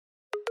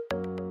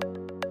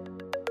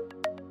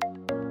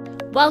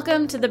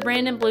Welcome to the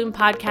Brandon Bloom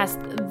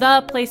Podcast,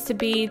 the place to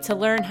be to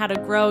learn how to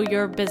grow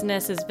your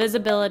business's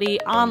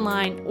visibility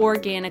online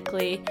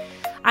organically.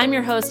 I'm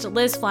your host,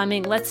 Liz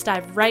Fleming. Let's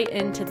dive right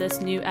into this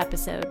new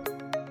episode.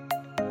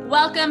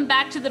 Welcome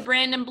back to the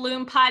Brandon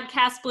Bloom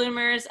Podcast,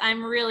 Bloomers.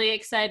 I'm really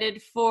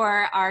excited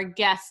for our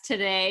guest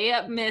today,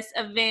 Miss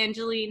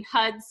Evangeline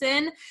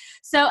Hudson.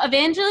 So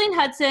Evangeline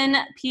Hudson,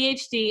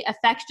 PhD,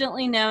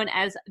 affectionately known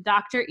as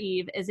Dr.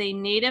 Eve, is a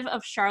native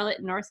of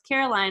Charlotte, North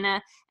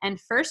Carolina, and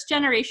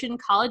first-generation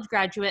college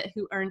graduate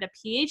who earned a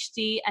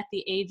PhD at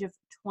the age of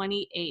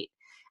 28.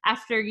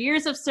 After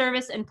years of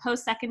service and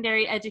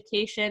post-secondary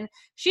education,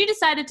 she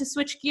decided to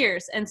switch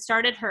gears and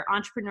started her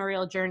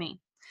entrepreneurial journey.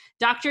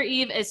 Dr.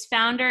 Eve is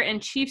founder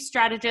and chief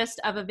strategist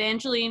of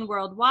Evangeline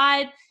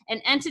Worldwide,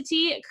 an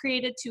entity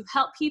created to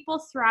help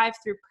people thrive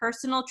through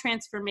personal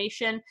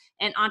transformation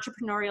and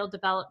entrepreneurial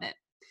development.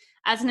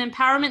 As an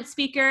empowerment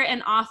speaker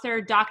and author,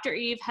 Dr.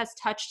 Eve has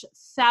touched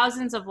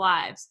thousands of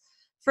lives.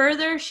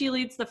 Further, she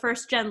leads the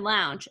First Gen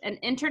Lounge, an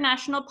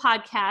international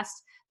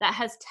podcast that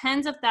has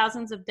tens of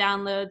thousands of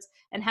downloads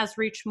and has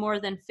reached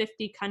more than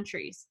 50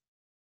 countries.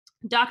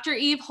 Dr.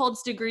 Eve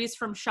holds degrees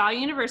from Shaw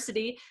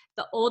University,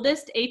 the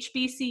oldest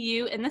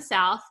HBCU in the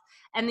South,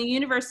 and the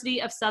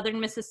University of Southern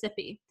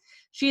Mississippi.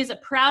 She is a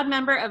proud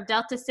member of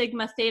Delta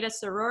Sigma Theta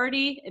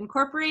Sorority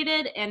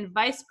Incorporated and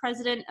Vice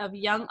President of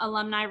Young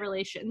Alumni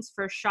Relations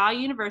for Shaw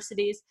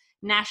University's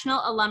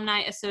National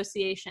Alumni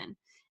Association.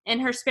 In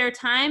her spare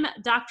time,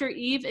 Dr.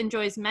 Eve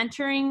enjoys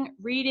mentoring,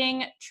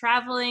 reading,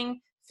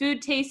 traveling,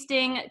 food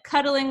tasting,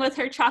 cuddling with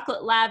her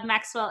chocolate lab,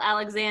 Maxwell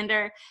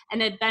Alexander,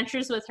 and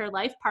adventures with her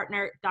life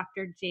partner,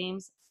 Dr.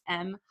 James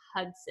M.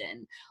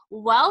 Hudson.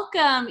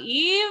 Welcome,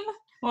 Eve.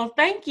 Well,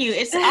 thank you.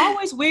 It's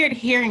always weird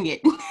hearing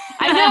it.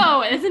 I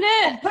know, isn't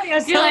it? You're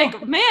You're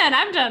like, man,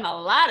 I've done a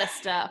lot of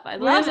stuff. I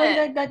love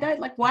it.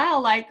 Like,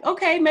 wow, like,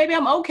 okay, maybe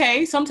I'm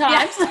okay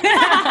sometimes.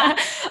 Yeah.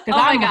 Oh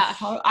my gosh.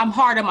 I'm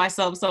hard on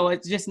myself, so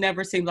it just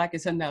never seems like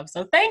it's enough.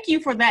 So thank you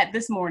for that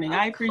this morning.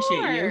 I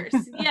appreciate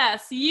you.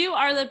 Yes, you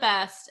are the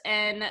best.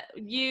 And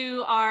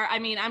you are,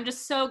 I'm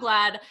just so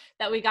glad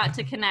that we got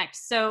to connect.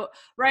 So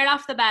right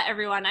off the bat,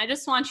 everyone, I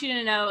just want you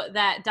to know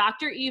that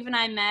Dr. Eve and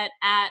I met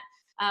at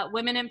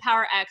Women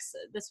Empower X.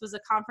 This was a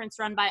conference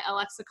run by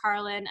Alexa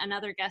Carlin,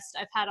 another guest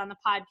I've had on the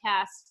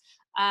podcast,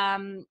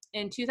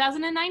 in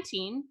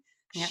 2019.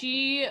 Yep.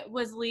 She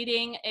was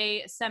leading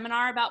a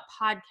seminar about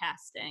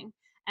podcasting,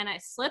 and I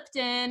slipped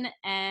in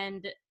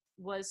and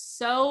was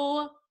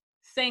so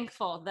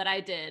thankful that I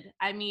did.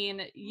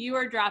 You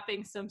are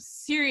dropping some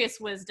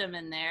serious wisdom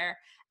in there.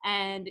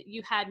 And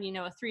you had, a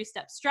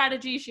 3-step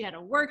strategy. She had a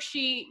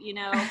worksheet,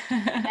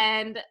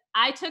 and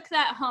I took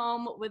that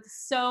home with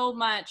so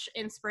much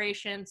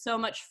inspiration, so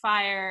much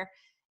fire.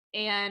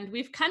 And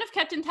we've kind of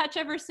kept in touch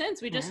ever since.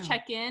 We just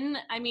check in.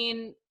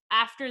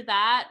 After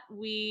that,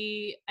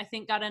 I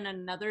think got in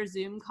another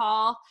Zoom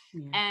call,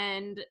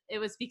 and it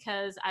was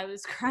because I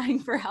was crying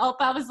for help.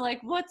 I was like,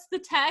 what's the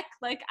tech?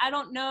 Like, I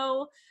don't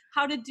know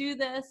how to do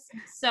this.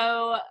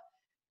 So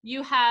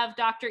you have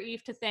Dr.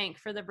 Eve to thank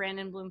for the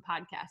Brandon Bloom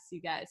podcast,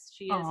 you guys.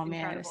 She is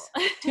incredible.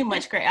 Man, too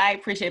much great. I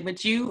appreciate it.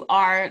 But you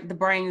are the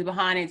brains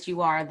behind it.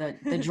 You are the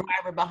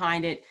driver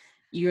behind it.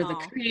 You're the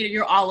creator.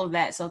 You're all of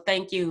that. So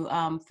thank you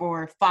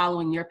for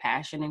following your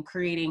passion and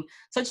creating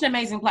such an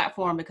amazing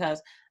platform,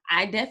 because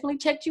I definitely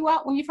checked you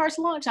out when you first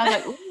launched. I was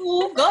like,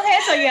 ooh, go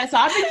ahead. So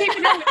I've been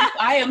keeping up with you.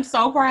 I am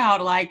so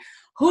proud. Like,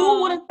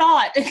 who would have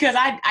thought? Because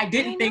I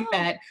didn't think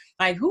that.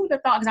 Like, who would have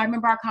thought? Because I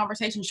remember our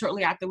conversation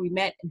shortly after we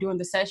met during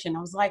the session.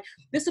 I was like,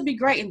 this would be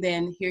great. And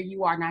then here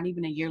you are, not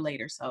even a year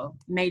later. So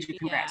major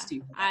congrats to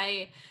you.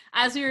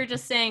 As we were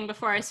just saying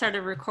before I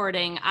started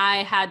recording,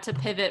 I had to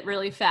pivot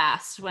really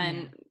fast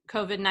when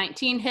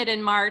COVID-19 hit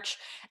in March.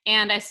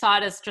 And I saw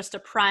it as just a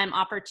prime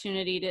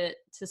opportunity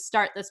to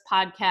start this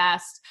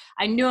podcast.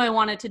 I knew I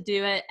wanted to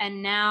do it.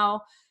 And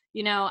now,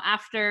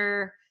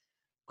 after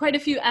quite a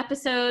few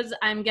episodes,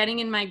 I'm getting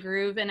in my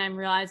groove, and I'm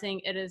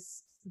realizing it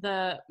is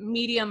the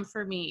medium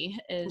for me.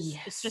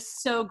 It's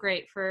just so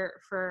great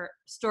for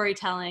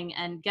storytelling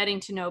and getting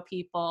to know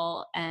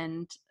people.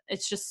 And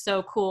it's just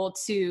so cool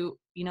to,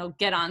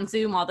 get on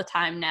Zoom all the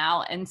time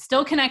now and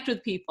still connect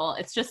with people.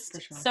 It's just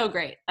so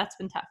great. That's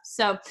been tough.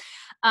 So,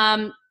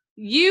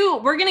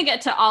 we're going to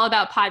get to all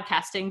about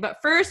podcasting, but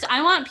first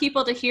I want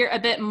people to hear a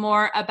bit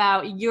more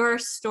about your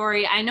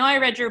story. I know I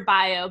read your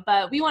bio,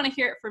 but we want to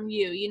hear it from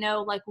you.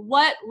 Like,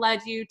 what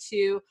led you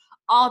to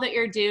all that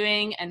you're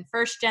doing and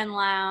First Gen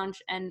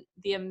Lounge and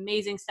the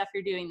amazing stuff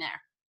you're doing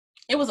there?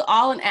 It was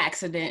all an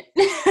accident.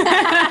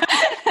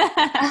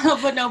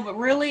 But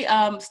really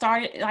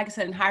started, like I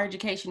said, in higher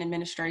education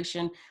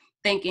administration,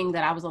 thinking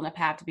that I was on the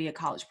path to be a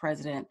college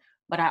president.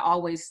 But I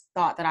always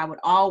thought that I would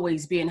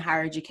always be in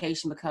higher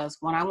education, because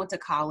when I went to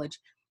college,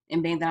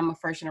 and being that I'm a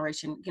first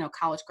generation,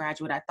 college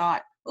graduate, I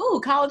thought,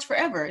 ooh, college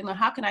forever.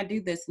 How can I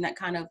do this? And that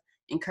kind of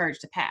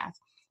encouraged the path.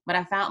 But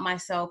I found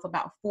myself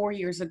about 4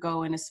 years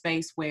ago in a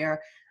space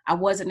where I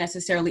wasn't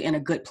necessarily in a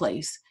good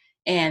place.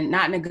 and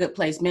not in a good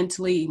place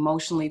mentally,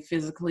 emotionally,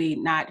 physically,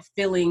 not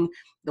feeling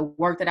the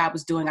work that I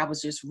was doing. I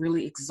was just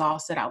really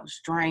exhausted. I was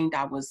drained.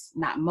 I was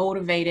not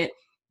motivated.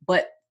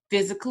 But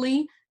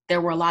physically,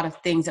 there were a lot of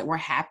things that were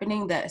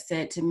happening that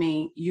said to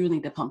me, you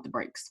need to pump the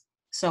brakes.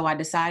 So I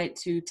decided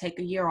to take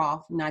a year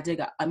off, and I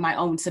did my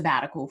own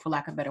sabbatical, for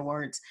lack of better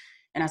words.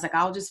 And I was like,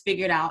 I'll just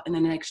figure it out. And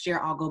then the next year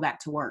I'll go back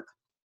to work.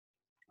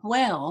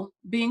 Well,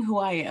 being who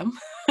I am,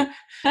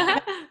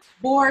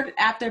 bored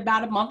after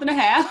about a month and a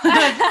half,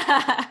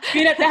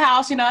 being at the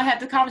house, I had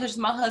the conversation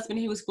with my husband.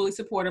 He was fully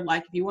supportive.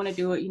 Like, if you want to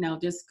do it,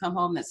 just come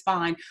home, that's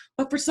fine.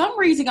 But for some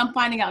reason, I'm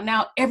finding out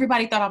now,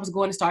 everybody thought I was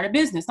going to start a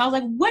business. I was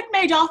like, what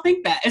made y'all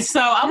think that? And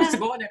so I was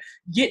going to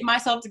get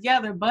myself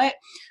together. But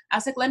I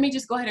was like, let me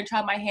just go ahead and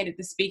try my hand at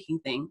the speaking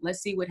thing.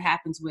 Let's see what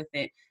happens with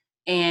it.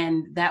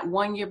 And that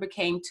 1 year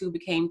became 2,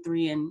 became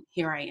 3, and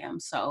here I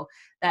am. So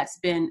that's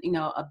been,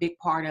 a big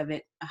part of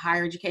it. A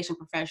higher education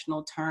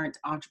professional turned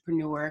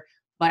entrepreneur.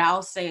 But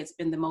I'll say it's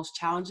been the most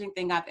challenging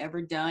thing I've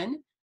ever done.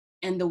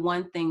 And the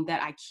one thing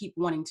that I keep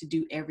wanting to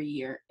do every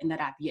year and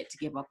that I've yet to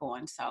give up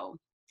on. So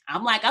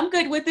I'm like, I'm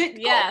good with it.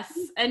 Yes.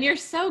 And you're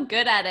so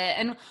good at it.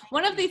 And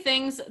one of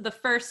the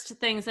first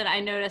things that I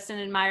noticed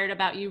and admired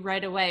about you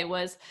right away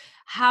was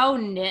how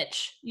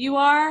niche you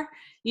are,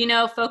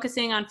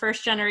 focusing on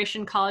first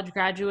generation college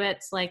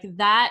graduates. Like,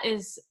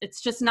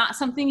 it's just not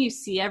something you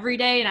see every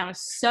day. And I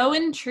was so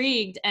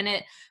intrigued, and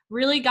it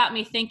really got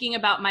me thinking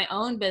about my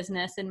own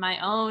business and my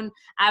own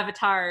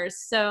avatars.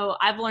 So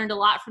I've learned a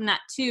lot from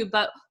that too.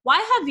 But why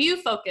have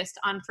you focused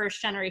on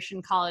first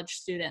generation college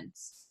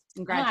students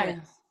and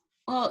graduates?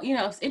 Well,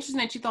 it's interesting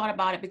that you thought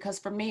about it, because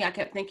for me, I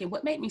kept thinking,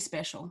 what made me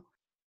special?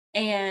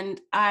 And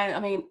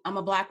I mean, I'm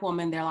a Black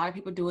woman. There are a lot of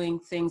people doing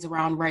things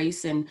around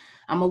race, and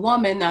I'm a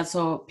woman,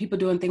 so people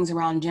doing things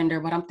around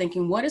gender. But I'm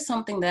thinking, what is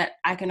something that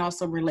I can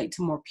also relate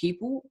to more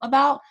people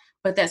about,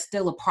 but that's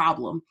still a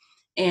problem?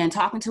 And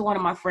talking to one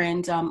of my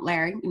friends,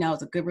 Larry,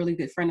 is a really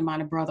good friend of mine,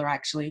 a brother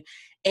actually.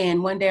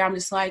 And one day I'm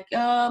just like,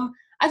 I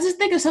just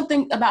think of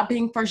something about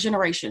being first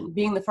generation,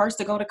 being the first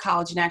to go to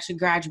college and actually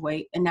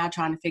graduate, and now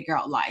trying to figure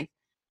out life.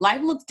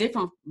 Life looks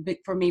different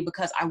for me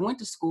because I went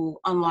to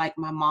school, unlike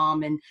my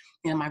mom and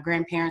my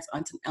grandparents,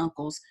 aunts and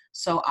uncles.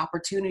 So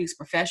opportunities,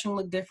 professional,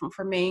 look different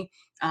for me.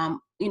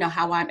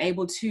 How I'm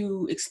able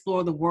to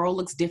explore the world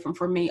looks different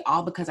for me,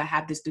 all because I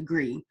have this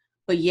degree.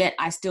 But yet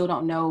I still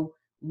don't know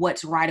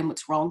what's right and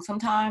what's wrong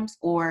sometimes,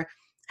 or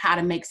how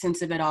to make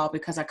sense of it all,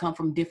 because I come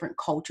from different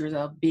cultures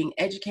of being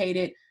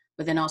educated,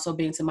 but then also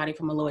being somebody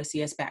from a low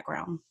SES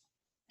background.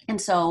 And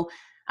so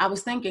I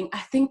was thinking, I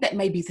think that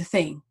may be the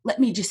thing. Let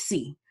me just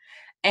see.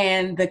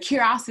 And the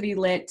curiosity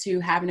led to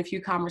having a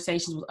few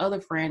conversations with other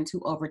friends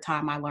who over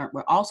time I learned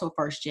were also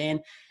first gen.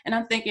 And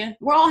I'm thinking,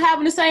 we're all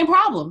having the same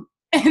problem.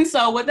 And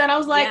so with that, I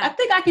was like, I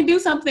think I can do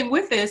something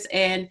with this.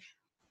 And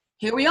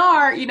here we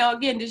are,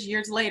 again, just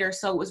years later.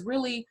 So it was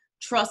really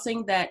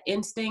trusting that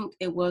instinct.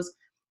 It was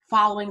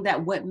following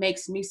that what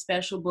makes me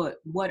special, but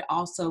what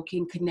also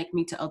can connect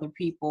me to other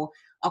people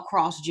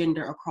across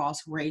gender,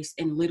 across race,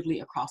 and literally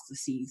across the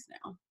seas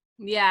now.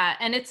 Yeah.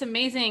 And it's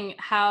amazing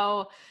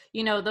how,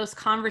 those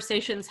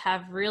conversations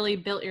have really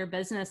built your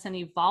business and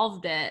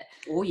evolved it.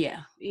 Oh,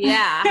 yeah.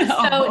 Yeah.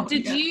 So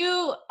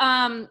you,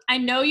 I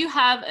know you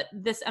have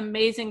this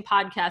amazing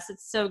podcast.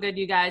 It's so good,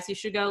 you guys. You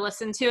should go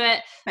listen to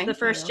it. Thank the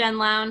First Gen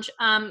Lounge.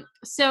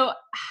 So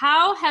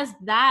how has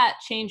that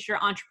changed your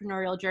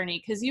entrepreneurial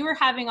journey? Because you were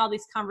having all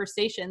these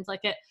conversations.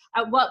 Like, at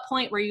what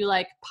point were you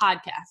like,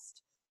 podcast?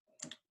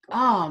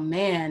 Oh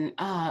man,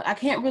 I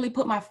can't really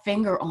put my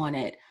finger on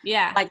it.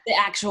 Yeah. Like the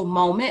actual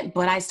moment,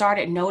 but I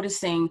started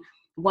noticing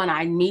when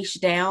I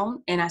niched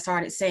down and I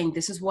started saying,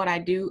 this is what I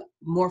do,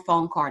 more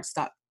phone calls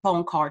started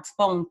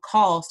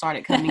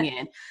coming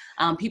in.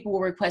 People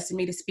were requesting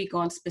me to speak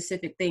on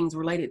specific things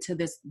related to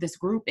this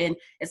group. And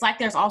it's like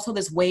there's also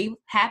this wave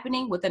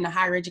happening within the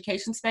higher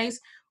education space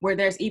where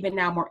there's even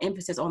now more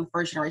emphasis on the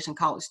first generation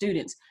college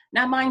students.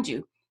 Now, mind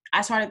you,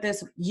 I started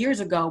this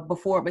years ago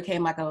before it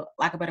became like a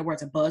better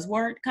word, a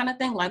buzzword kind of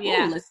thing. Like,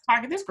 oh, let's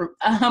target this group.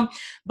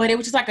 But it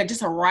was just like a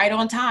right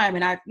on time.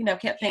 And I,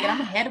 kept thinking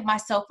I'm ahead of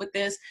myself with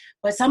this,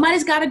 but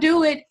somebody's got to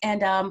do it.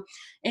 And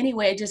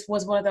anyway, it just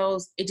was one of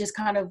those, it just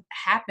kind of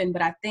happened.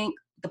 But I think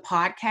the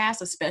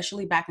podcast,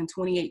 especially back in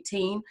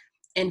 2018,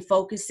 and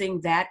focusing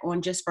that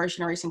on just first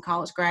generation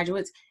college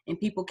graduates and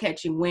people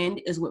catching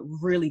wind is what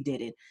really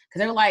did it. Because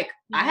they're like,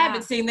 I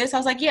haven't seen this. I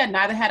was like, yeah,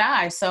 neither had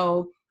I.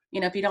 So,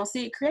 if you don't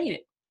see it, create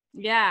it.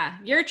 Yeah,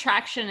 your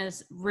traction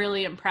is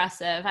really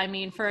impressive. I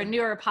mean, for a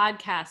newer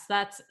podcast,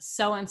 that's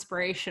so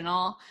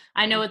inspirational.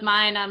 I know with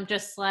mine, I'm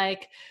just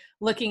like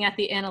looking at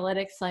the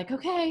analytics like,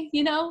 okay,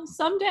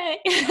 someday.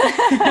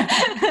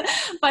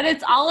 But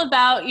it's all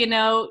about,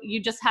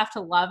 you just have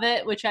to love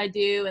it, which I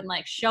do, and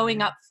like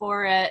showing up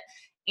for it.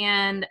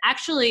 And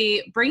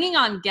actually bringing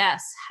on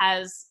guests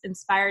has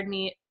inspired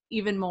me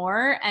even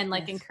more and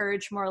like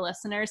encouraged more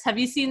listeners. Have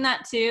you seen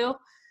that too?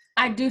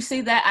 I do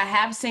see that. I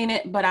have seen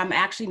it, but I'm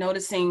actually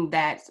noticing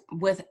that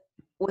with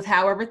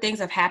however things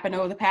have happened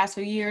over the past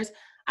few years,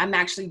 I'm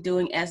actually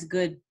doing as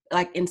good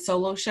like in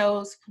solo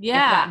shows,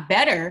 Yeah. if not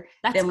better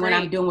That's than great.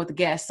 when I'm doing with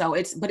guests. So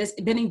it's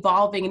been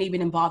evolving and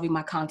even involving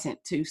my content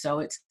too. So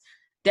it's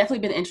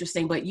definitely been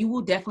interesting, but you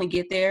will definitely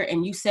get there.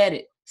 And you said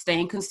it,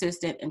 staying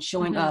consistent and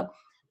showing up,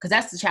 because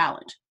that's the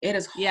challenge. It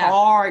is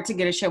hard to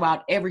get a show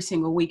out every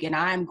single week. And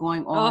I'm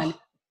going on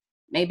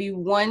maybe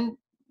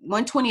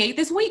 128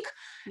 this week.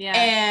 Yeah.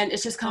 And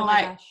it's just kind of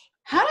like,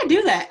 how did I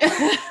do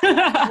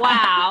that?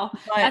 Wow.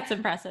 That's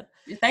impressive.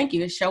 Thank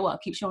you. Just show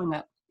up, keep showing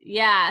up.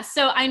 Yeah.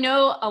 So I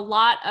know a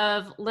lot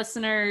of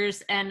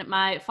listeners and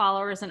my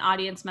followers and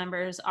audience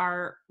members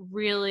are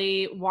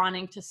really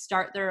wanting to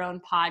start their own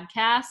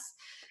podcasts.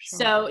 Sure.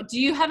 So do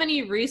you have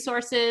any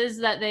resources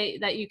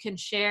that you can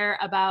share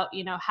about,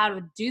 how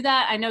to do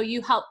that? I know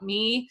you helped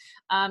me.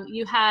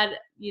 You had,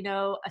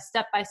 a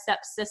step-by-step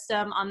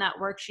system on that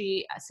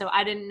worksheet. So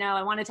I didn't know,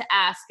 I wanted to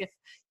ask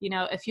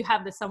if you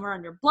have this somewhere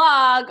on your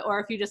blog,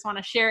 or if you just want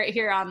to share it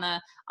here on the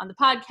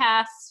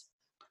podcast.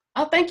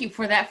 Oh, thank you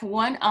for that for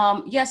one.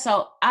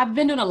 So I've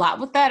been doing a lot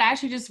with that. I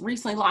actually just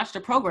recently launched a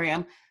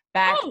program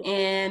back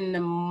in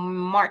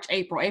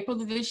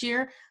April of this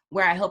year,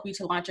 where I help you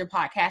to launch your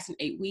podcast in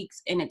 8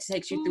 weeks. And it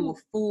takes you through a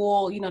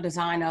full,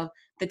 design of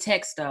the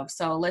tech stuff.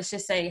 So let's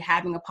just say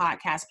having a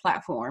podcast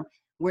platform,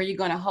 where you're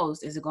going to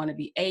host. Is it going to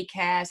be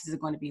Acast? Is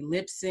it going to be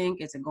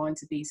Lip-Sync? Is it going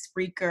to be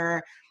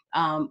Spreaker?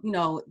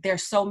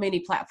 There's so many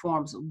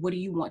platforms. What do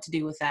you want to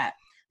do with that?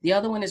 The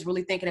other one is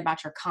really thinking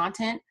about your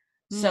content.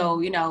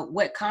 So,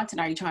 what content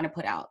are you trying to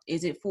put out?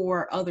 Is it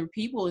for other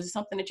people? Is it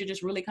something that you're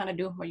just really kind of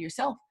doing for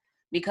yourself?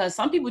 Because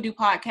some people do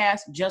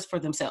podcasts just for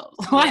themselves.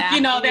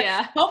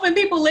 They're hoping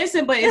people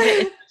listen, but is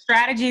it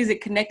strategy? Is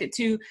it connected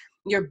to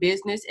your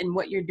business and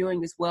what you're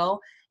doing as well?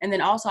 And then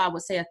also I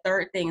would say a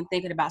third thing in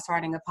thinking about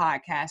starting a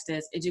podcast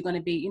is it going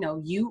to be,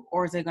 you,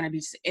 or is it going to be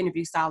just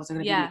interview style? Is it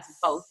going to be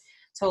both?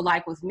 So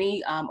like with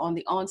me, on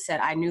the onset,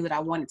 I knew that I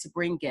wanted to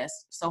bring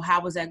guests. So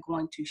how was that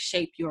going to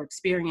shape your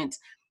experience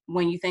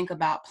when you think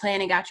about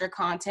planning out your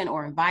content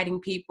or inviting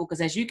people?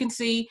 Because as you can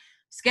see,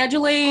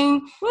 scheduling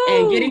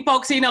and getting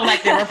folks,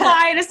 like they're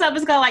replying and stuff,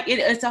 is kind of like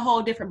it's a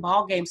whole different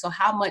ball game. So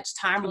how much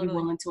time are you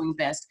willing to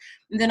invest?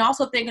 And then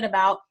also thinking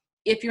about,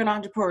 if you're an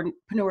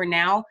entrepreneur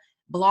now,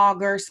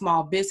 blogger,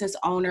 small business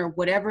owner,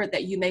 whatever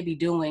that you may be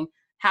doing,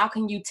 how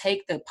can you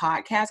take the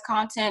podcast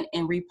content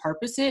and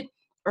repurpose it?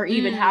 Or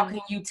even how can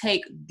you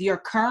take your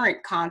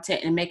current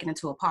content and make it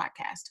into a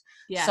podcast?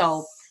 Yes.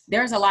 So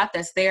there's a lot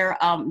that's there.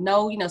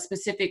 No,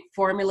 specific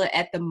formula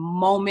at the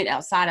moment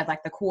outside of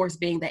like the course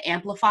being the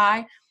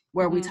Amplify,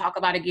 where we talk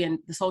about, again,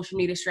 the social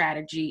media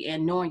strategy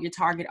and knowing your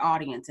target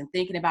audience and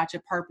thinking about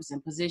your purpose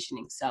and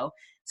positioning. So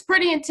it's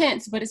pretty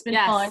intense, but it's been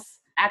fun.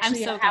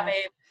 Actually, I have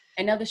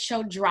another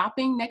show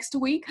dropping next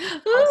week. I'm so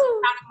proud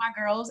of my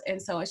girls.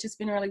 And so it's just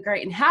been really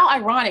great. And how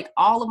ironic,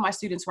 all of my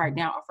students right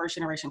now are first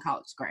generation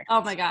college graduates.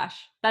 Oh my gosh.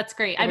 That's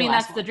great. I mean,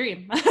 that's the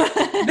dream.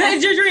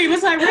 That's your dream.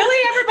 It's like,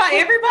 really?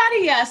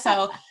 Everybody? Yeah.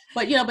 So,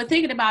 but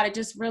thinking about it,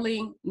 just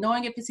really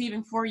knowing if it's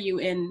even for you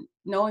and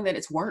knowing that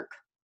it's work.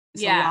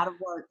 It's a lot of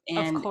work.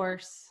 And of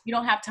course, you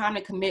don't have time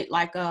to commit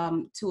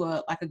to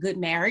a good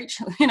marriage.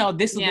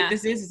 This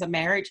is a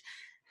marriage.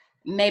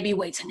 Maybe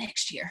wait till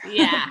next year.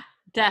 Yeah.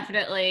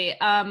 Definitely.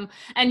 And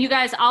you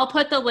guys, I'll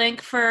put the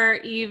link for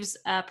Eve's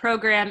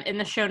program in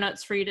the show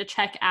notes for you to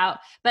check out.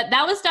 But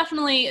that was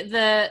definitely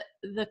the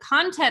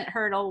content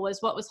hurdle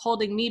was what was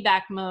holding me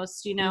back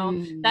most.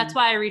 That's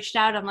why I reached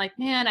out. I'm like,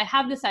 man, I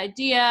have this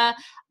idea.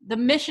 The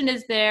mission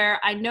is there.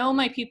 I know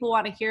my people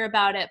want to hear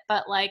about it,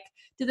 but like,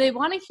 do they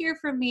want to hear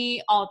from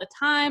me all the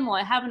time? Will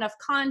I have enough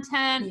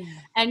content? Yeah.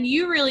 And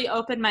you really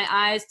opened my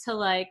eyes to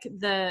like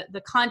the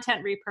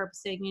content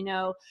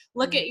repurposing,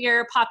 look at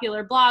your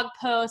popular blog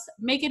posts,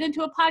 make it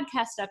into a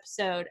podcast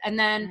episode. And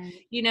then,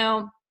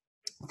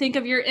 think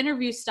of your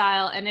interview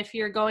style. And if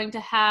you're going to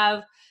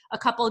have a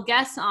couple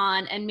guests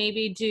on and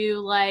maybe do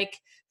like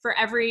for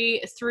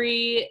every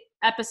 3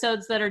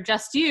 episodes that are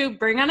just you,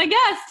 bring on a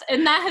guest.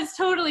 And that has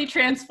totally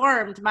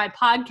transformed my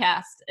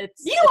podcast.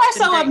 You are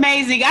so great.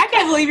 Amazing. I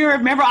can't believe you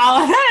remember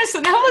all of that. So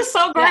that was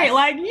so great.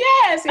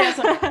 Yes.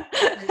 Like,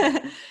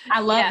 yes. I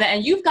love that.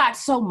 And you've got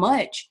so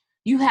much.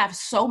 You have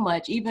so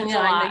much. Even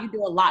I know you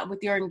do a lot with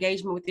your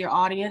engagement with your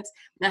audience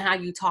and how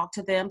you talk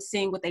to them,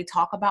 seeing what they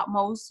talk about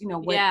most,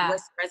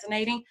 what's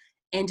resonating.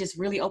 And just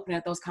really open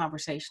up those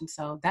conversations.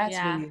 So that's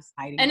really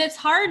exciting. And it's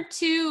hard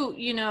to,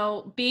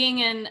 being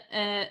in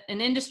an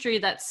industry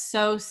that's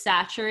so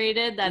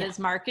saturated that is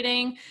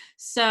marketing.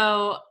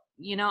 So,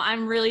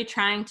 I'm really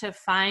trying to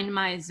find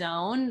my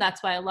zone.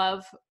 That's why I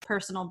love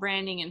personal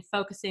branding and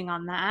focusing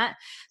on that.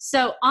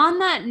 So on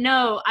that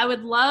note, I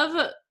would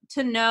love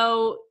to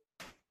know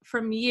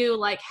from you,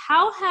 like,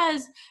 how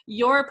has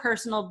your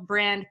personal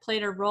brand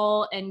played a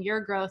role in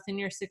your growth and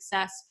your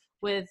success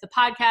with the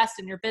podcast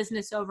and your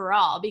business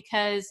overall?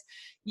 Because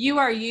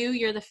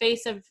you're the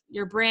face of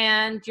your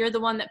brand. You're the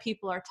one that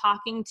people are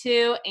talking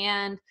to.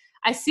 And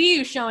I see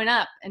you showing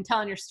up and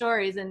telling your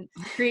stories and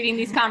creating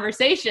these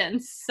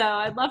conversations. So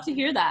I'd love to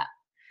hear that.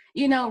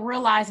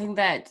 Realizing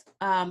that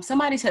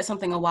somebody said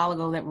something a while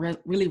ago that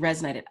really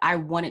resonated. I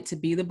wanted to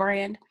be the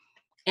brand.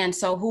 And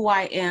so who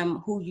I am,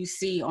 who you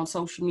see on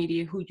social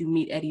media, who you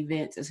meet at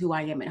events is who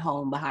I am at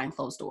home behind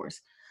closed doors.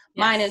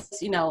 Yes. Mine is,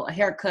 a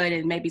haircut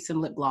and maybe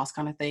some lip gloss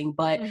kind of thing.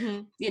 But,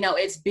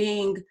 it's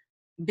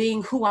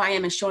being who I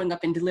am and showing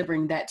up and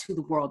delivering that to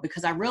the world,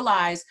 because I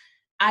realize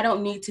I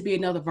don't need to be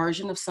another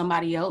version of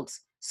somebody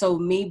else. So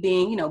me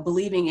being,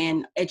 believing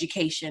in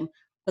education,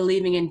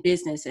 believing in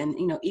business and,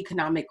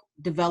 economic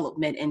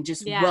development and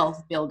just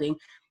wealth building,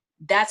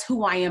 that's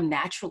who I am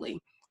naturally.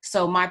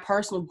 So my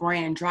personal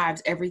brand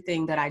drives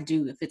everything that I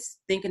do. If it's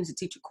thinking to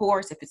teach a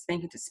course, if it's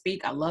thinking to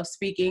speak, I love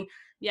speaking.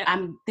 Yep.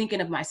 I'm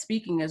thinking of my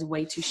speaking as a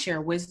way to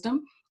share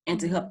wisdom and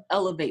to help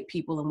elevate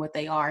people in what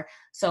they are.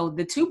 So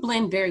the two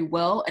blend very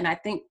well. And I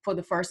think for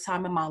the first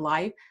time in my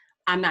life,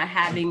 I'm not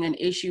having an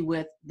issue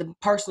with the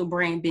personal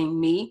brand being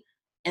me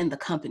and the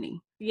company.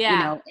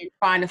 Yeah. And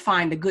trying to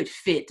find a good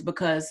fit,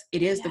 because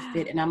it is the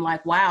fit. And I'm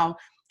like, wow,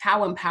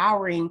 how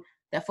empowering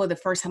that for the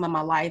first time in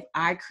my life,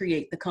 I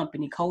create the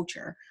company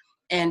culture.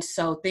 And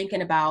so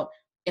thinking about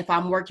if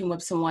I'm working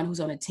with someone who's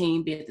on a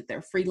team, be it that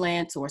they're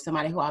freelance or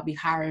somebody who I'll be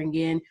hiring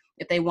in,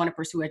 if they want to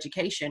pursue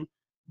education,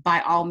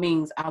 by all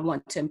means, I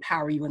want to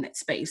empower you in that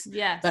space.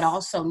 Yes. But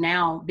also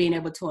now being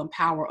able to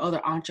empower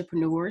other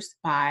entrepreneurs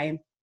by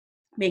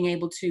being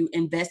able to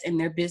invest in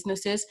their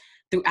businesses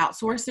through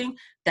outsourcing,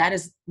 that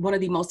is one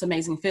of the most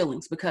amazing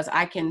feelings, because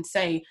I can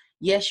say,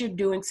 yes, you're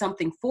doing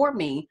something for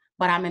me,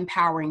 but I'm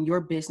empowering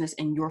your business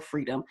and your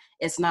freedom.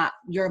 It's not,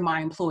 you're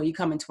my employee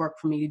coming to work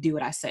for me to do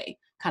what I say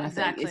kind of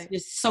thing. It's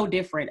just so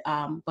different.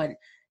 But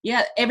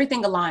yeah,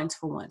 everything aligns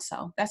for one.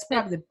 So that's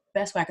probably the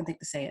best way I can think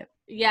to say it.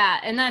 Yeah.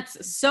 And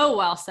that's so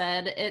well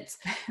said.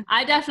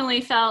 I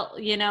definitely felt,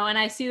 and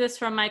I see this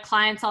from my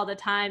clients all the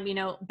time,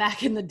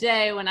 back in the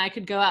day when I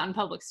could go out and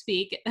public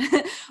speak.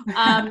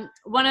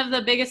 One of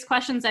the biggest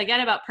questions I get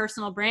about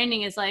personal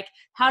branding is like,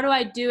 how do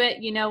I do it,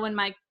 when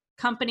my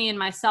company and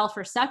myself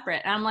are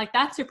separate? And I'm like,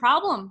 that's your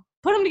problem.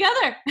 Put them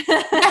together.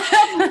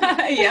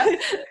 Yeah.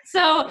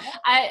 So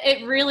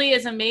it really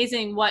is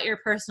amazing what your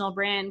personal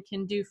brand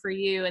can do for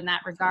you in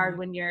that regard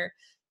when you're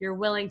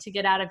willing to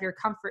get out of your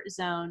comfort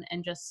zone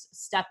and just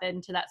step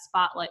into that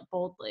spotlight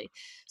boldly.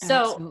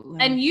 So, absolutely.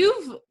 And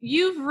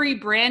you've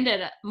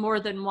rebranded more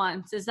than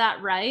once. Is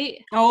that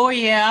right? Oh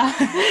yeah.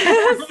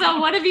 So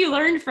what have you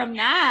learned from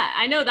that?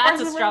 I know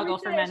that's a struggle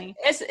for many.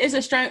 It's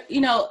a struggle.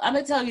 I'm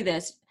going to tell you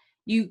this.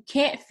 You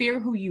can't fear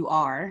who you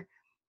are.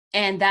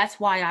 And that's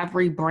why I've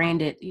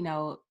rebranded,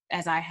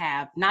 as I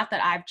have. Not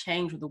that I've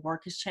changed or the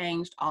work has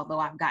changed, although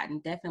I've gotten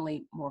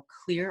definitely more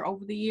clear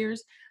over the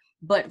years.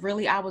 But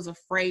really, I was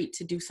afraid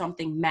to do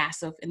something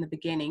massive in the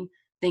beginning,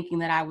 thinking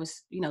that I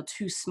was,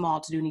 too small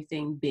to do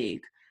anything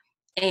big.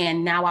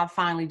 And now I've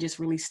finally just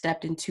really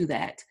stepped into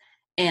that.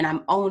 And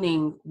I'm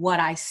owning what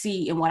I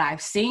see and what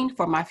I've seen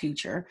for my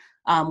future,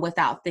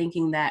 without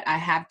thinking that I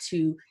have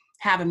to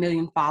have 1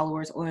 million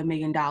followers or $1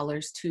 million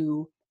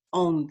to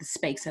own the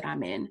space that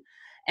I'm in.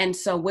 And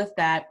so with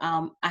that,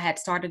 I had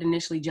started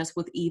initially just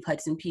with Eve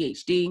Hudson,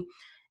 PhD.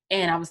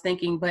 And I was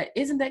thinking, but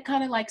isn't that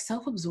kind of like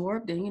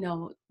self-absorbed? And,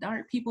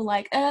 aren't people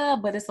like,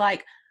 but it's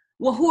like,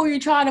 well, who are you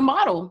trying to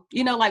model?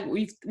 Like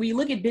we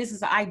look at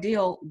business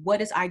ideal.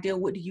 What is ideal?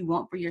 What do you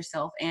want for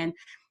yourself? And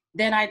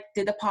then I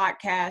did the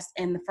podcast,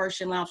 and the First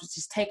Gen Lounge was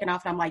just taking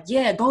off. And I'm like,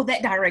 yeah, go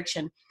that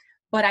direction.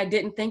 But I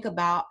didn't think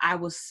about, I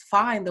was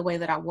fine the way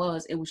that I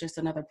was. It was just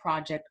another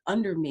project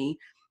under me.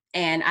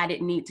 And I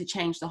didn't need to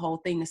change the whole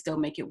thing to still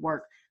make it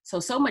work.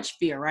 So much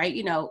fear, right?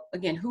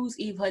 Again, who's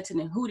Eve Hudson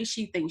and who does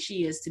she think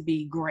she is to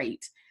be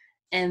great?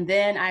 And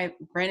then I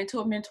ran into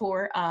a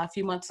mentor a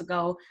few months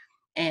ago,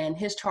 and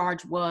his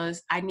charge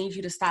was, I need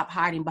you to stop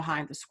hiding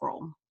behind the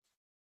scroll.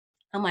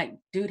 I'm like,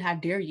 dude, how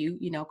dare you,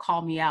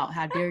 call me out?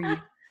 How dare you?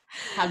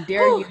 How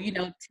dare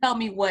you, tell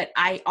me what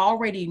I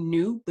already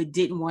knew, but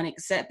didn't want to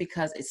accept,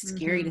 because it's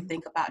scary to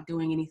think about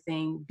doing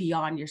anything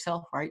beyond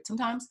yourself, right?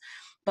 Sometimes.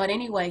 But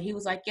anyway, he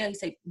was like, yeah, he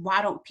said,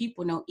 why don't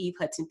people know Eve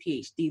Hudson,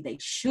 PhD? They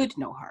should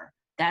know her.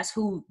 That's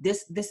who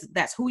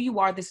that's who you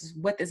are. This is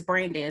what this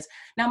brand is.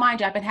 Now, mind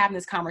you, I've been having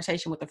this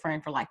conversation with a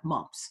friend for like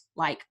months,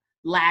 like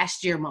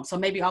last year month. So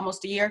maybe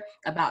almost a year,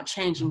 about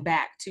changing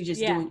back to just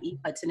doing Eve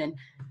Hudson and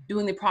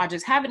doing the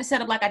projects, having it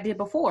set up like I did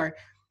before.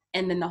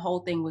 And then the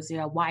whole thing was,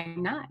 why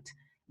not?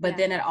 But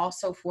then it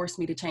also forced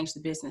me to change the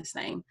business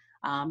name,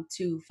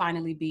 to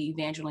finally be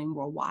Evangeline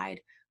Worldwide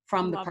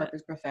from the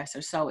Purpose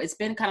Professor. So it's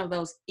been kind of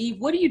those, Eve,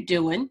 what are you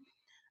doing?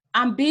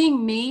 I'm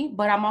being me,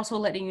 but I'm also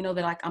letting you know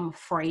that like I'm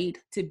afraid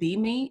to be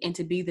me and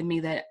to be the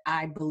me that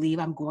I believe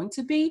I'm going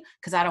to be,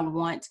 because I don't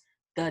want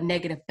the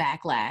negative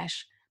backlash.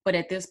 But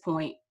at this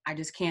point, I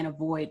just can't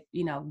avoid,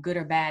 good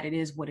or bad, it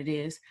is what it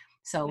is.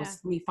 So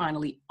it's me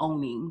finally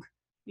owning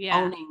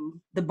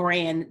the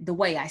brand the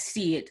way I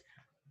see it,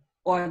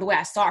 or the way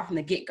I start from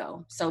the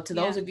get-go. So to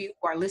those of you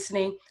who are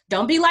listening,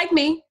 don't be like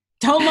me.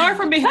 Don't learn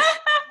from me.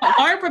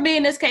 Learn from me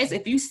in this case.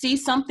 If you see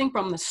something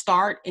from the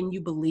start and you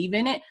believe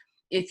in it,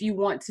 if you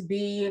want to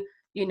be,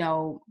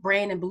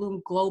 Brand and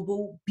Bloom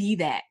Global, be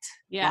that.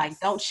 Yes. Like,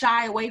 don't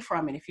shy away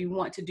from it. If you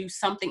want to do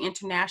something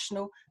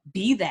international,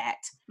 be that,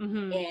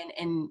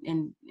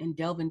 and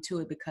delve into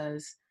it,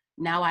 because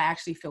now I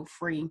actually feel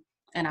free.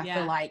 And I Yeah.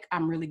 feel like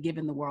I'm really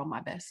giving the world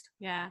my best.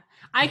 Yeah.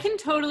 I can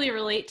totally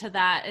relate to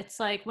that. It's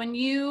like when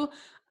you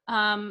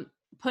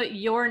put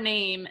your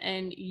name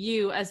and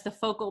you as the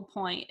focal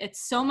point,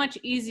 it's so much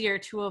easier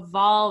to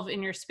evolve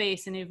in your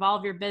space and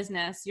evolve your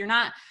business. You're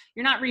not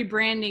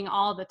rebranding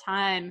all the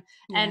time.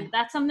 Yeah. And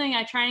that's something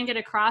I try and get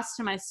across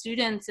to my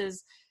students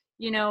is,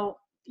 you know,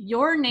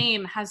 your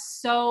name has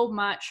so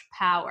much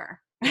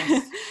power.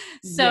 Yes.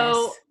 So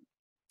Yes.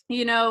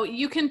 you know,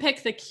 you can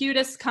pick the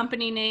cutest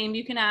company name.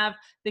 You can have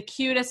the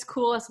cutest,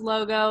 coolest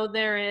logo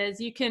there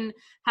is. You can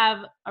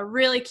have a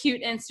really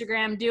cute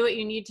Instagram, do what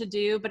you need to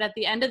do. But at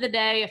the end of the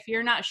day, if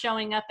you're not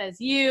showing up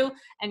as you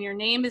and your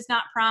name is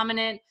not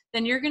prominent,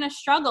 then you're going to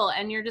struggle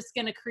and you're just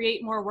going to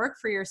create more work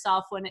for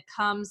yourself when it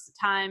comes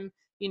time,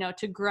 you know,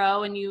 to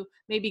grow and you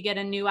maybe get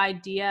a new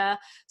idea.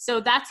 So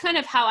that's kind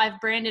of how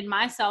I've branded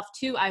myself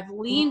too. I've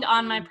leaned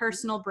on my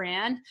personal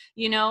brand.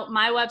 You know,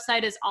 my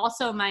website is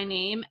also my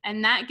name,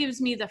 and that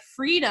gives me the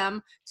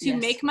freedom to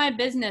make my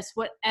business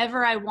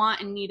whatever I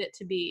want and need it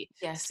to be.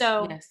 Yes.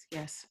 So,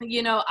 yes.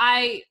 You know,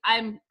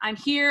 I'm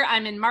here,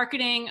 I'm in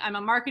marketing, I'm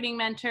a marketing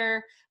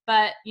mentor,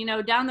 but you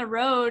know, down the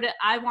road,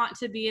 I want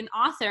to be an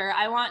author.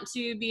 I want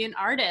to be an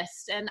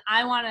artist, and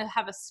I want to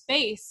have a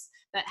space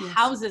that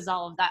houses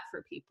all of that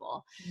for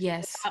people.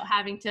 Yes. Without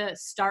having to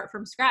start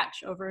from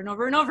scratch over and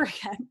over and over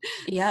again.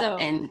 Yeah. So,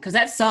 and because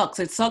that sucks.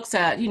 It sucks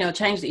to, you know,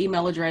 change the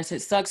email address.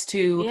 It sucks to,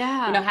 you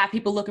know, have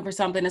people looking for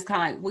something. It's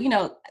kind of like, well, you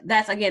know,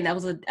 that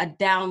was a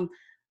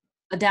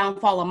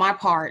downfall on my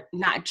part,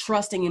 not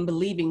trusting and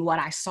believing what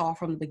I saw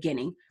from the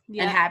beginning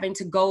and having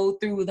to go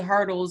through the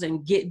hurdles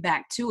and get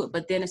back to it.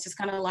 But then it's just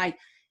kind of like,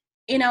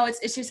 you know,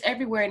 it's just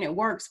everywhere and it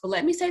works. But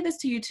let me say this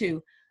to you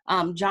too.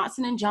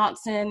 Johnson &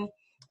 Johnson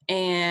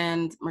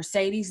and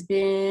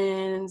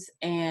Mercedes-Benz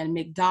and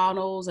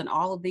McDonald's and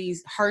all of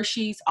these,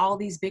 Hershey's, all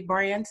these big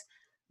brands,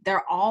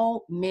 they're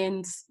all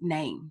men's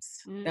names,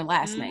 their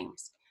last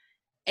names.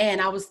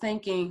 And I was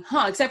thinking,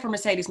 except for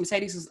Mercedes.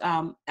 Mercedes is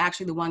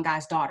actually the one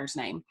guy's daughter's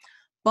name.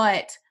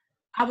 But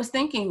I was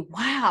thinking,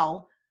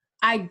 wow,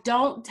 I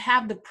don't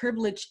have the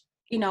privilege,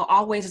 you know,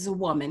 always as a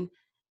woman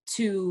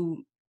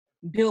to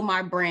build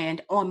my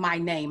brand on my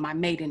name, my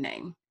maiden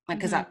name. Like,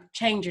 because I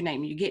change your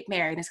name, you get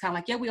married. And it's kind of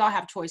like, yeah, we all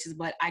have choices,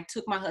 but I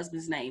took my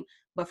husband's name.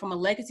 But from a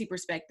legacy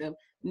perspective,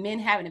 men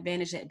have an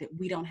advantage that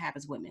we don't have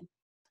as women.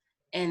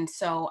 And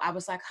so I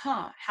was like,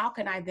 how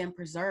can I then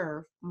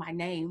preserve my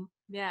name?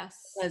 Yes.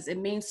 Because it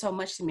means so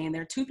much to me. And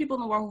there are two people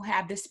in the world who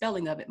have this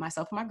spelling of it,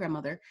 myself and my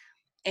grandmother.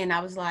 And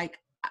I was like,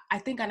 I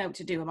think I know what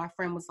to do. And my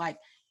friend was like,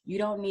 you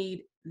don't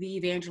need the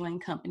Evangeline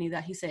company.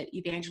 That he said,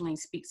 Evangeline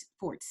speaks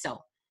for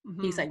itself.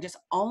 He's like, just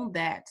own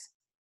that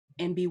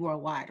and be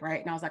worldwide,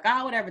 right? And I was like,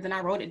 whatever. Then I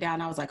wrote it down.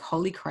 I was like,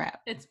 holy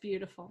crap. It's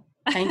beautiful.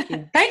 Thank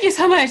you. Thank you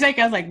so much. Thank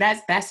you. I was like,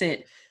 that's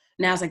it.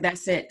 And I was like,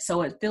 that's it.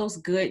 So it feels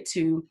good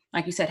to,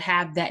 like you said,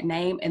 have that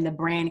name, and the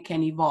brand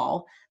can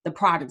evolve. The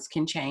products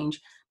can change,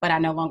 but I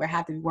no longer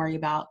have to worry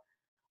about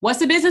what's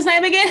the business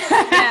name again?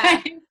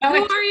 Yeah. Who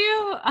are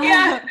you?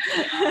 Yeah.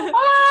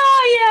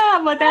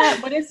 But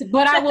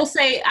I will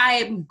say I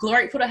am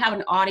grateful to have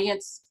an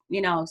audience,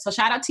 you know, so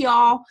shout out to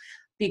y'all,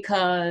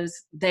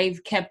 because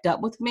they've kept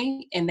up with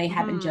me and they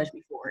haven't judged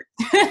me for it.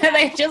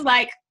 They just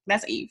like,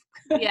 that's Eve.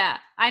 Yeah,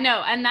 I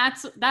know. And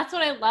that's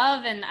what I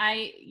love. And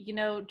I, you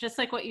know, just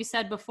like what you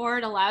said before,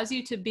 it allows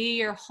you to be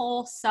your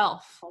whole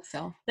self.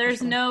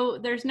 There's no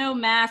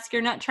mask.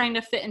 You're not trying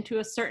to fit into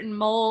a certain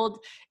mold.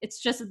 It's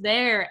just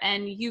there,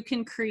 and you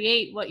can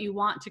create what you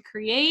want to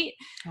create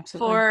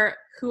for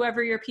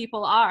whoever your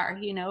people are,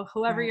 you know,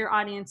 whoever your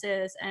audience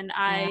is. And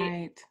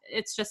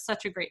it's just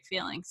such a great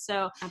feeling.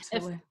 So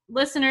if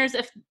listeners,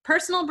 if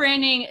personal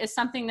branding is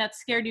something that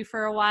scared you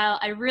for a while,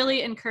 I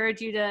really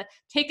encourage you to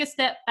take a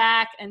step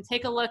back and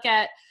take a look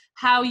at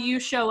how you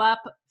show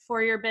up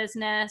for your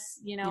business,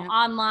 you know,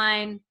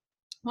 online.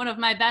 One of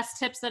my best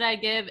tips that I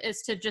give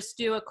is to just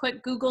do a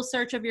quick Google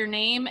search of your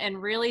name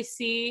and really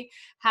see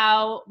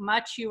how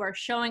much you are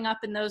showing up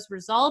in those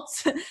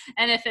results.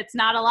 And if it's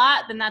not a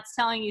lot, then that's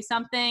telling you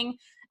something.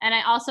 And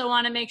I also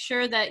want to make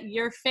sure that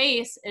your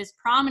face is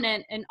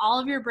prominent in all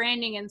of your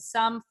branding in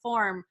some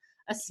form,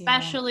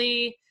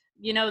 especially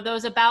you know,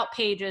 those about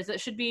pages.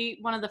 It should be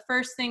one of the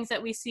first things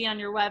that we see on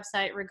your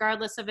website,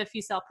 regardless of if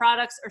you sell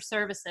products or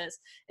services.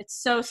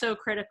 It's so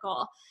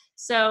critical.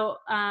 So,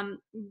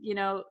 you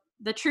know,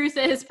 the truth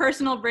is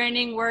personal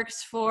branding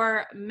works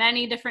for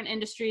many different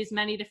industries,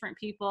 many different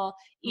people.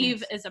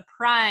 Eve is a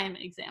prime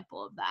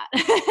example of that.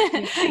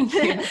 Thank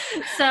you.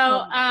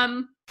 So,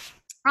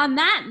 on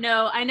that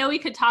note, I know we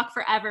could talk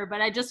forever,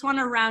 but I just want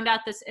to round out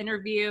this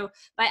interview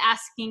by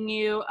asking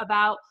you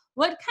about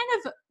what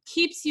kind of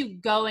keeps you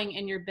going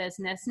in your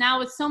business. Now,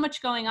 with so much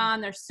going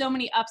on, there's so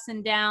many ups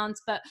and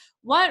downs, but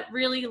what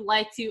really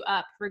lights you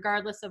up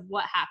regardless of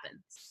what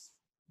happens?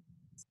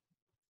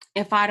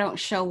 If I don't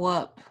show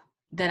up,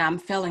 then I'm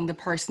failing the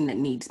person that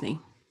needs me.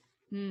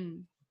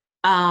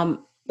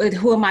 But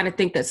who am I to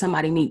think that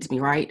somebody needs me,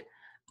 right?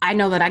 I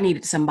know that I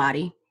needed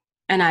somebody.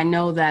 And I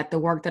know that the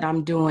work that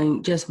I'm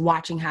doing, just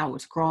watching how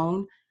it's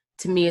grown,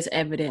 to me, it's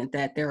evident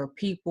that there are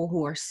people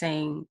who are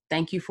saying,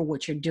 thank you for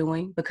what you're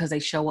doing because they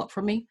show up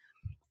for me.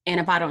 And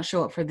if I don't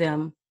show up for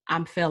them,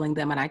 I'm failing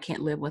them and I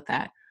can't live with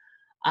that.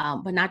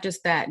 But not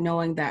just that,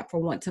 knowing that for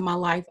once in my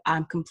life,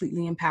 I'm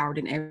completely empowered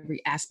in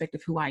every aspect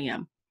of who I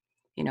am.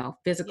 You know,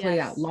 physically,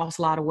 I lost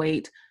a lot of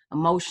weight.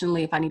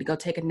 Emotionally, if I need to go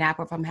take a nap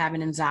or if I'm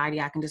having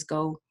anxiety, I can just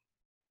go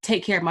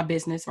take care of my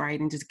business, right?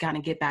 And just kind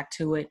of get back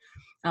to it.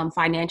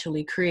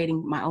 Financially,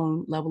 creating my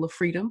own level of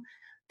freedom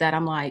that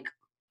I'm like,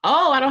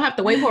 oh, I don't have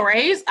to wait for a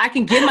raise. I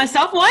can give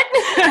myself one.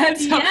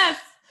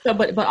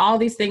 But all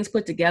these things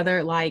put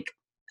together, like,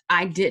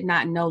 I did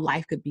not know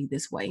life could be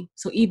this way.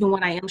 So even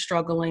when I am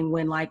struggling,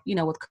 when like, you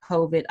know, with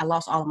COVID, I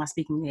lost all of my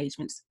speaking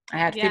engagements. I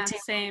had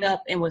 15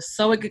 up and was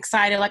so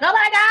excited, like, oh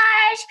my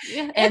gosh.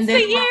 Yeah, and it's then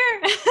the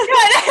year.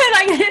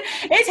 like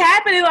it's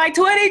happening like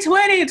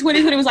 2020.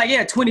 2020 was like,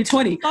 yeah,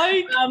 2020.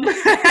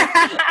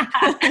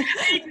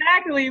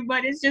 Exactly.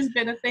 But it's just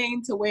been a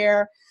thing to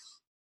where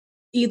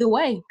either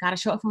way, got to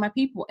show up for my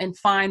people and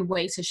find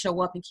ways to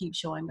show up and keep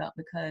showing up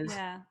because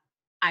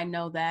I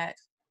know that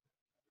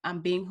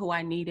I'm being who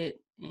I needed,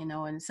 you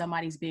know, and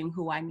somebody's being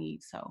who I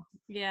need. So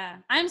yeah,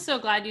 I'm so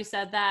glad you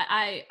said that.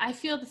 I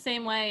feel the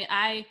same way.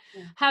 I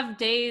have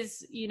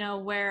days, you know,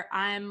 where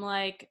I'm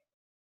like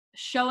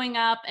showing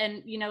up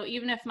and, you know,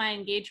 even if my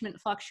engagement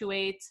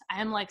fluctuates,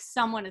 I'm like,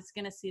 someone is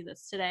going to see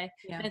this today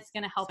and it's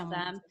going to help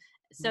them.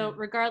 So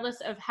regardless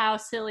of how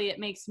silly it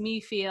makes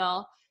me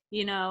feel,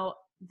 you know,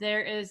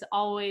 there is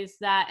always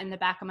that in the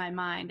back of my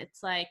mind.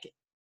 It's like,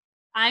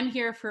 I'm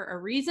here for a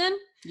reason.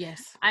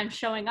 Yes. I'm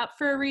showing up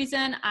for a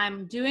reason.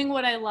 I'm doing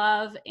what I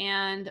love.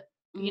 And,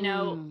 you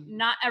know,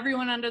 not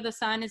everyone under the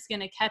sun is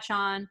going to catch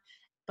on,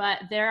 but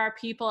there are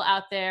people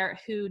out there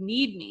who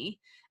need me.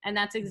 And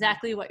that's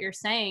exactly what you're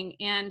saying.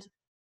 And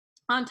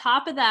on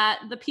top of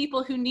that, the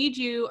people who need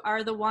you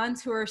are the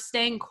ones who are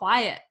staying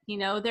quiet. You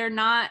know,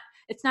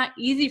 it's not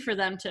easy for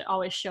them to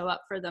always show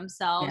up for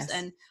themselves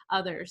and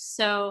others.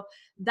 So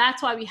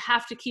that's why we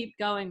have to keep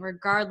going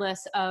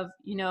regardless of,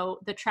 you know,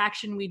 the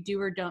traction we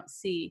do or don't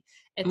see.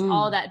 It's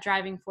all that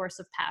driving force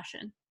of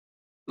passion.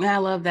 Yeah, I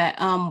love that.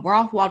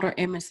 Ralph Waldo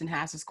Emerson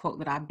has this quote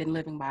that I've been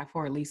living by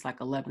for at least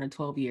like 11 or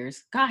 12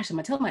 years. Gosh, am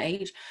I telling my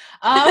age?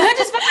 I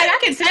just feel like I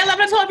can say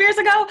 11 or 12 years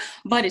ago,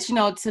 but it's, you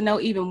know, to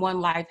know even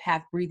one life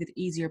hath breathed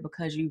easier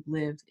because you've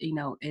lived, you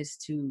know, is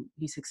to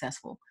be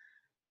successful.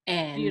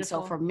 And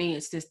Beautiful. So for me,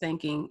 it's just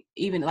thinking,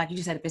 even like you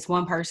just said, if it's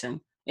one person,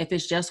 if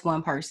it's just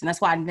one person,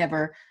 that's why I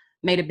never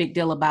made a big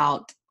deal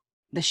about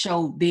the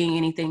show being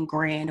anything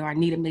grand or I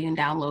need 1 million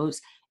downloads.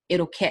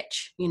 It'll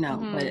catch, you know,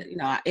 but you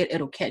know,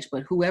 it'll catch,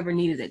 but whoever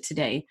needed it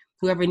today,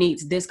 whoever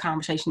needs this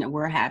conversation that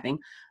we're having,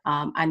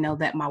 I know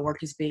that my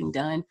work is being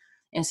done.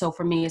 And so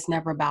for me, it's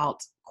never about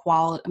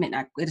quality. I mean,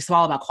 it's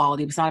all about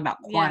quality, but it's not about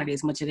quantity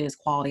as much as it is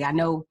quality. I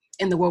know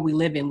in the world we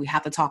live in, we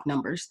have to talk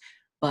numbers,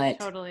 but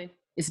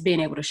it's being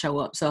able to show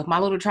up. So if my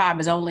little tribe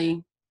is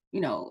only,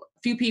 you know,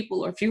 a few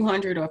people or a few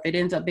hundred, or if it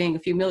ends up being a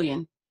few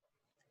million,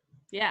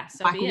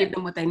 so I can give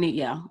them what they need.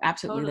 Yeah,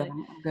 absolutely.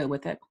 I'm good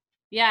with it.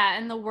 Yeah.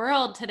 And the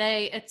world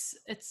today, it's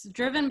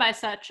driven by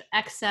such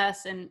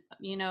excess and,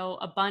 you know,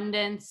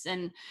 abundance,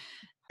 and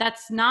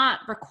that's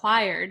not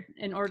required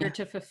in order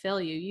to fulfill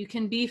you. You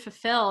can be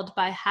fulfilled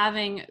by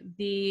having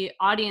the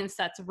audience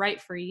that's right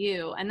for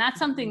you. And that's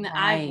something that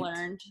I've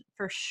learned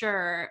for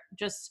sure.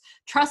 Just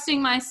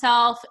trusting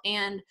myself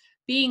and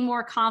being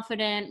more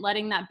confident,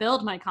 letting that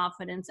build my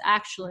confidence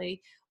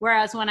actually.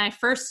 Whereas when I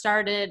first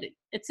started,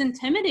 it's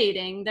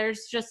intimidating.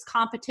 There's just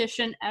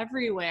competition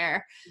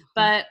everywhere.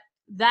 But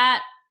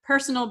that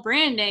personal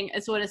branding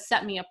is what has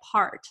set me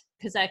apart,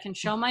 because I can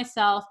show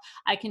myself,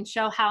 I can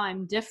show how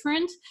I'm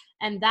different,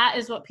 and that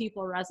is what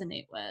people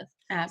resonate with.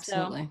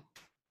 Absolutely.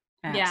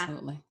 Yeah,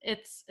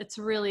 it's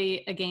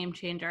really a game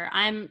changer.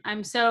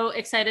 I'm so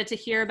excited to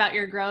hear about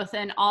your growth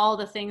and all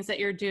the things that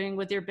you're doing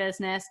with your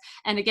business.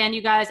 And again,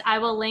 you guys, I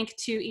will link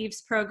to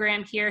Eve's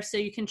program here so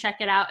you can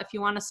check it out if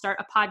you want to start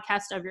a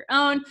podcast of your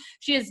own.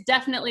 She is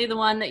definitely the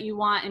one that you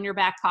want in your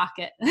back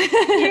pocket.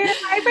 Yeah,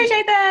 I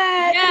appreciate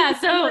that. Yeah,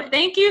 so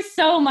thank you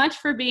so much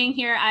for being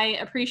here. I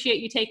appreciate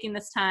you taking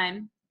this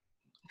time.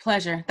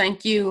 Pleasure.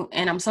 Thank you.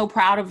 And I'm so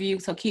proud of you.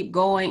 So keep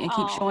going and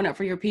keep showing up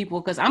for your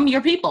people, because I'm your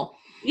people.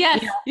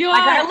 Yes, you are.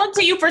 Like, I look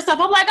to you for stuff.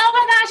 I'm like, oh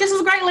my gosh, this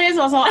is great, Liz.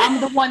 So I'm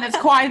the one that's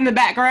quiet in the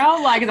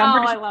background. Like,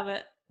 I love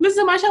it.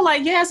 Listen to my show,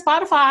 like, yeah,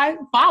 Spotify,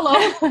 follow.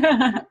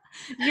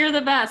 You're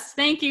the best.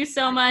 Thank you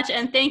so much.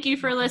 And thank you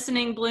for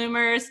listening,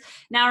 Bloomers.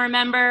 Now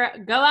remember,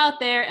 go out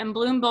there and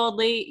bloom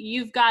boldly.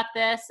 You've got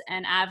this,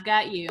 and I've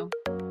got you.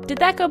 Did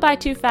that go by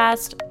too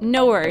fast?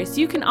 No worries.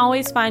 You can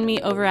always find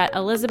me over at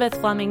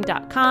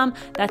elizabethfleming.com.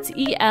 That's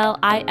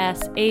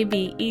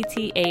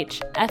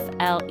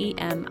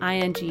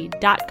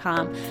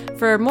ELISABETHFLEMING.com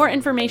for more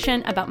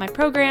information about my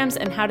programs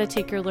and how to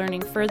take your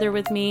learning further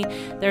with me.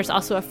 There's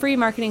also a free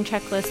marketing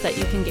checklist that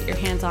you can get your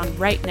hands on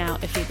right now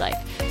if you'd like.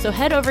 So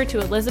head over to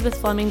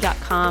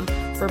elizabethfleming.com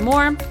for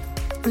more.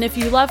 And if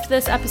you loved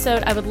this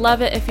episode, I would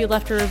love it if you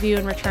left a review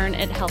in return.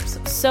 It helps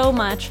so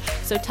much.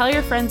 So tell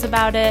your friends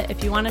about it.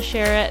 If you want to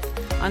share it,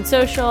 On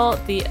social,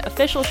 the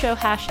official show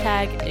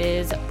hashtag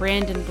is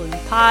Brandon Bloom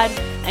Pod,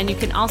 and you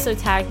can also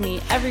tag me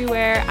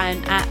everywhere.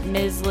 I'm at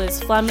Ms.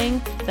 Liz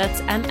Fleming.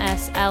 That's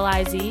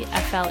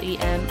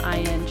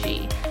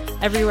MSLIZFLEMING.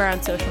 Everywhere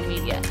on social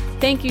media.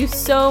 Thank you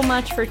so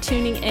much for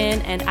tuning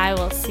in, and I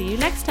will see you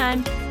next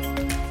time.